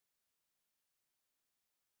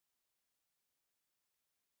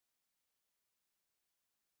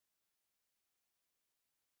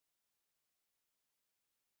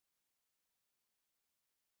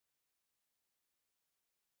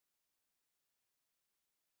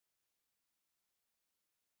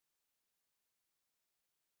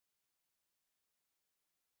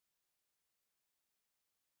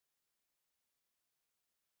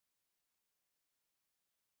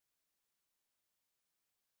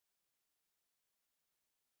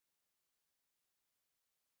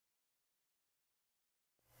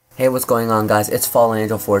Hey, what's going on, guys? It's Fallen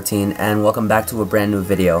Angel 14 and welcome back to a brand new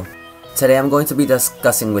video. Today I'm going to be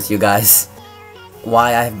discussing with you guys why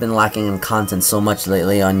I have been lacking in content so much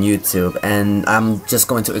lately on YouTube, and I'm just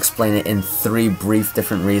going to explain it in 3 brief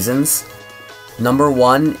different reasons. Number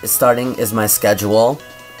 1 is my schedule,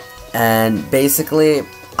 and basically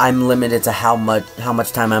I'm limited to how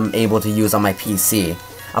much time I'm able to use on my PC.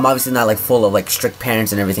 I'm obviously not like full of like strict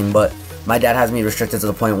parents and everything, but my dad has me restricted to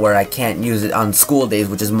the point where I can't use it on school days,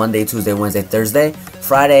 which is Monday, Tuesday, Wednesday, Thursday.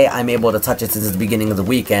 Friday, I'm able to touch it since the beginning of the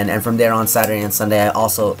weekend, and from there on Saturday and Sunday, I'm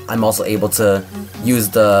also able to use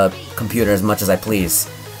the computer as much as I please.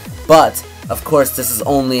 But of course, this is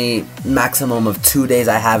only maximum of 2 days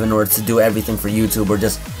I have in order to do everything for YouTube, or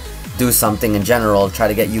just do something in general, try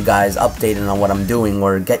to get you guys updated on what I'm doing,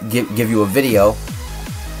 or give you a video.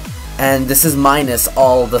 And this is minus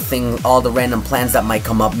all the random plans that might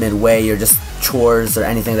come up midway, or just chores or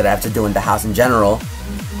anything that I have to do in the house in general.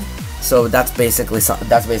 So that's basically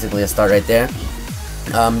a start right there.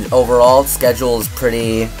 Overall, schedule is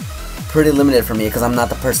pretty limited for me because I'm not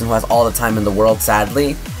the person who has all the time in the world,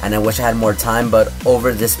 sadly, and I wish I had more time. But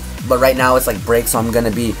right now it's like break, so I'm gonna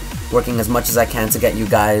be working as much as I can to get you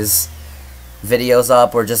guys videos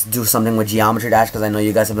up, or just do something with Geometry Dash because I know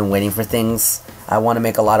you guys have been waiting for things. I want to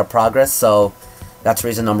make a lot of progress, so that's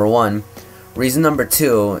reason number 1. Reason number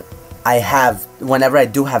 2, whenever I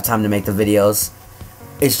do have time to make the videos,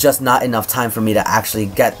 it's just not enough time for me to actually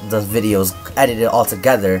get the videos edited all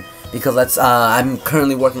together, because I'm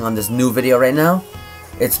currently working on this new video right now.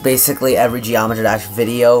 It's basically every Geometry Dash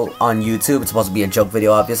video on YouTube. It's supposed to be a joke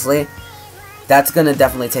video, obviously. That's gonna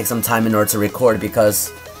definitely take some time in order to record,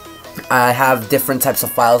 because I have different types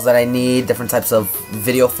of files that I need, different types of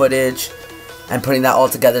video footage, and putting that all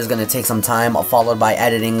together is going to take some time, followed by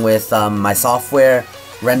editing with my software.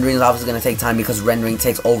 Rendering is obviously going to take time, because rendering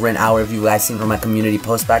takes over an hour, if you guys seen from my community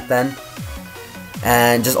post back then.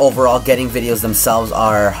 And just overall, getting videos themselves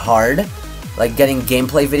are hard. Like getting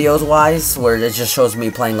gameplay videos wise, where it just shows me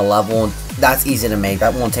playing a level, that's easy to make.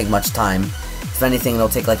 That won't take much time. If anything, it'll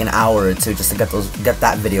take like an hour or 2 just to get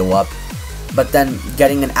that video up. But then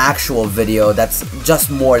getting an actual video that's just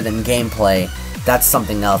more than gameplay, that's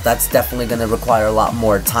something else. That's definitely going to require a lot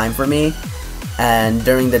more time for me. And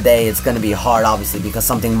during the day, it's going to be hard, obviously, because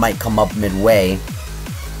something might come up midway.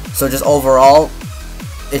 So just overall,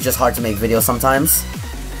 it's just hard to make videos sometimes.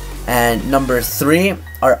 And number 3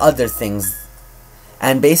 are other things.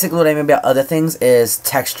 And basically what I mean by other things is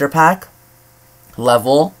texture pack,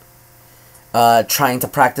 level, trying to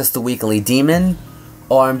practice the weekly demon,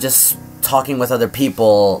 or I'm just talking with other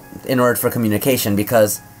people in order for communication,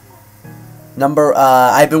 because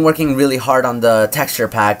I've been working really hard on the texture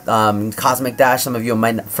pack, Cosmic Dash. Some of you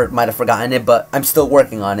might have forgotten it, but I'm still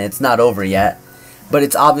working on it. It's not over yet, but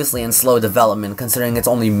it's obviously in slow development, considering it's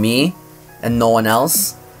only me and no one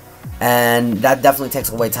else, and that definitely takes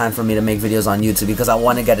away time for me to make videos on YouTube, because I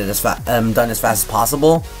want to get it done as fast as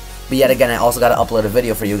possible. But yet again, I also got to upload a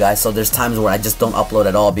video for you guys, so there's times where I just don't upload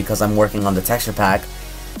at all because I'm working on the texture pack,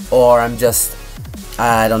 or I'm just,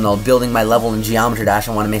 I don't know, building my level in Geometry Dash.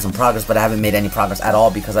 I want to make some progress, but I haven't made any progress at all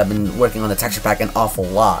because I've been working on the texture pack an awful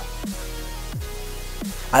lot.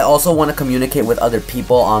 I also want to communicate with other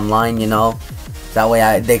people online, you know, that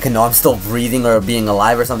way they can know I'm still breathing or being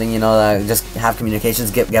alive or something, you know, just have communications,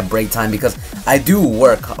 get break time, because I do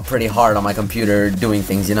work pretty hard on my computer doing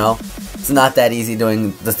things, you know. It's not that easy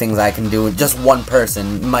doing the things I can do. Just one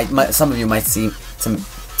person, some of you might seem to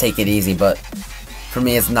take it easy, but for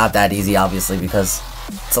me it's not that easy, obviously, because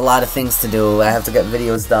it's a lot of things to do. I have to get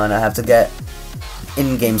videos done, I have to get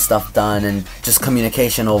in-game stuff done, and just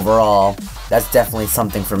communication overall. That's definitely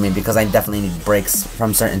something for me, because I definitely need breaks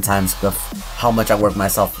from certain times of how much I work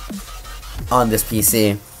myself on this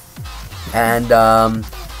PC. And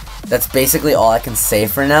that's basically all I can say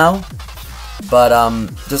for now. But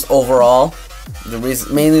just overall,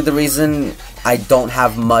 mainly the reason I don't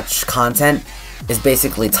have much content is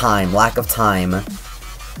basically time, lack of time,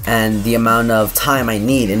 and the amount of time I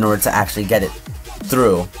need in order to actually get it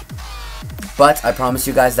through. But I promise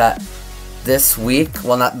you guys that this week,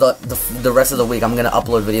 well, not the rest of the week, I'm gonna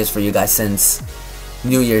upload videos for you guys, since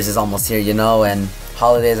New Year's is almost here, you know, and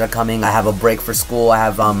holidays are coming. I have a break for school. I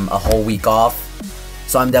have a whole week off,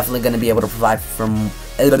 so I'm definitely gonna be able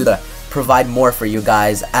to provide more for you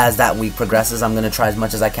guys as that week progresses. I'm gonna try as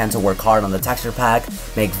much as I can to work hard on the texture pack,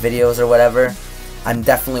 make videos or whatever. I'm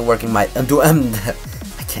definitely working I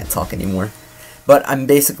can't talk anymore. But I'm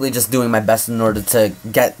basically just doing my best in order to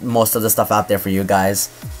get most of the stuff out there for you guys.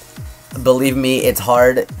 Believe me, it's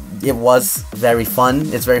hard. It was very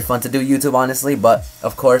fun. It's very fun to do YouTube, honestly, but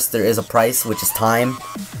of course there is a price, which is time.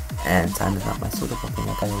 and time is not my suitable thing,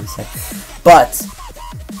 like I always say. But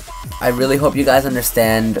I really hope you guys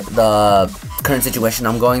understand the current situation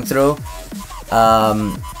I'm going through.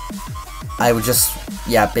 I would just,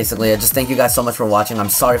 yeah, basically, I just thank you guys so much for watching. I'm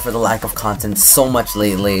sorry for the lack of content so much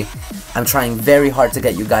lately. I'm trying very hard to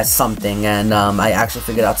get you guys something, and I actually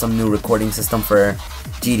figured out some new recording system for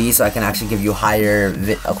GD, so I can actually give you higher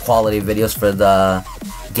quality videos for the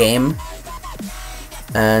game.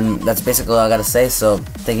 And that's basically all I gotta say, so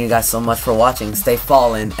thank you guys so much for watching. Stay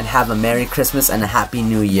fallen, and have a Merry Christmas and a Happy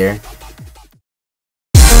New Year.